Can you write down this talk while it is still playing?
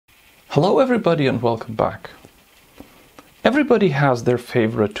Hello everybody and welcome back. Everybody has their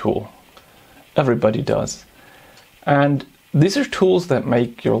favorite tool. Everybody does. And these are tools that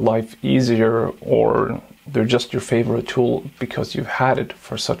make your life easier, or they're just your favorite tool because you've had it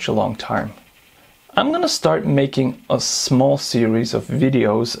for such a long time. I'm going to start making a small series of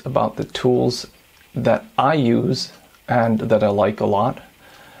videos about the tools that I use and that I like a lot.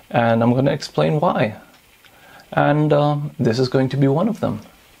 And I'm going to explain why. And this is going to be one of them.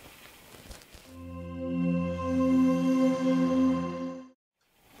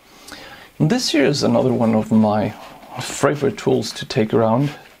 This here is another one of my favorite tools to take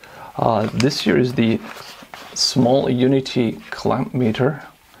around. This here is the small uni-t clamp meter,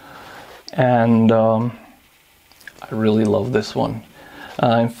 and I really love this one.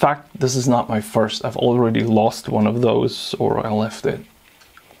 In fact, this is not my first. I've already lost one of those, or I left it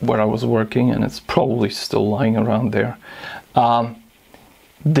where I was working, and it's probably still lying around there.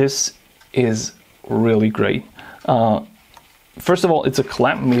 This is really great. First of all, it's a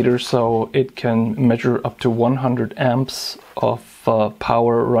clamp meter, so it can measure up to 100 amps of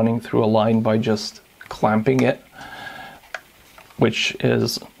power running through a line by just clamping it, which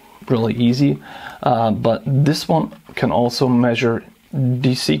is really easy. But this one can also measure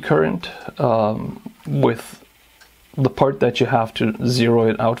DC current with the part that you have to zero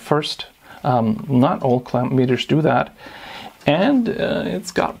it out first. Not all clamp meters do that. And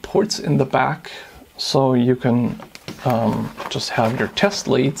it's got ports in the back, so you can just have your test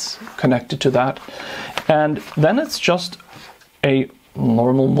leads connected to that, and then it's just a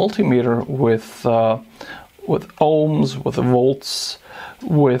normal multimeter with ohms, with volts,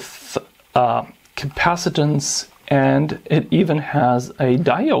 with capacitance, and it even has a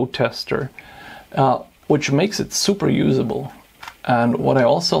diode tester, which makes it super usable. And what I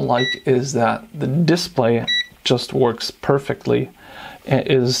also like is that the display just works perfectly.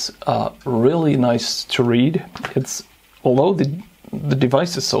 It is really nice to read. Although the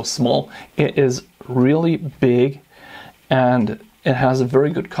device is so small, it is really big and it has a very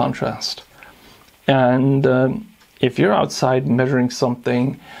good contrast. And if you're outside measuring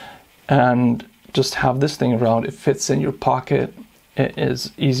something and just have this thing around, it fits in your pocket. It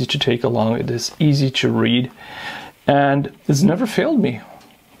is easy to take along. It is easy to read, and it's never failed me.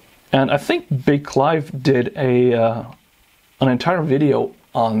 And I think Big Clive did an entire video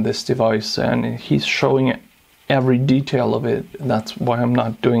on this device, and he's showing every detail of it. That's why I'm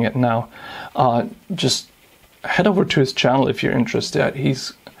not doing it now. Just head over to his channel if you're interested.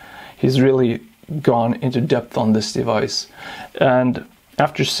 He's really gone into depth on this device, and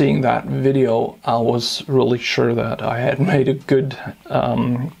after seeing that video, I was really sure that I had made a good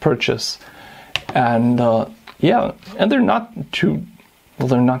purchase. And yeah, and they're not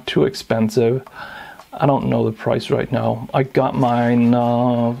too expensive. I don't know the price right now. I got mine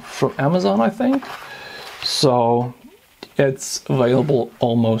from Amazon, I think. So it's available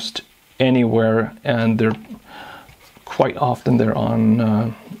almost anywhere, and they're quite often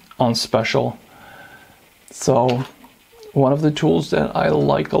on special. So one of the tools that I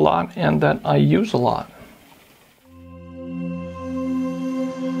like a lot and that I use a lot.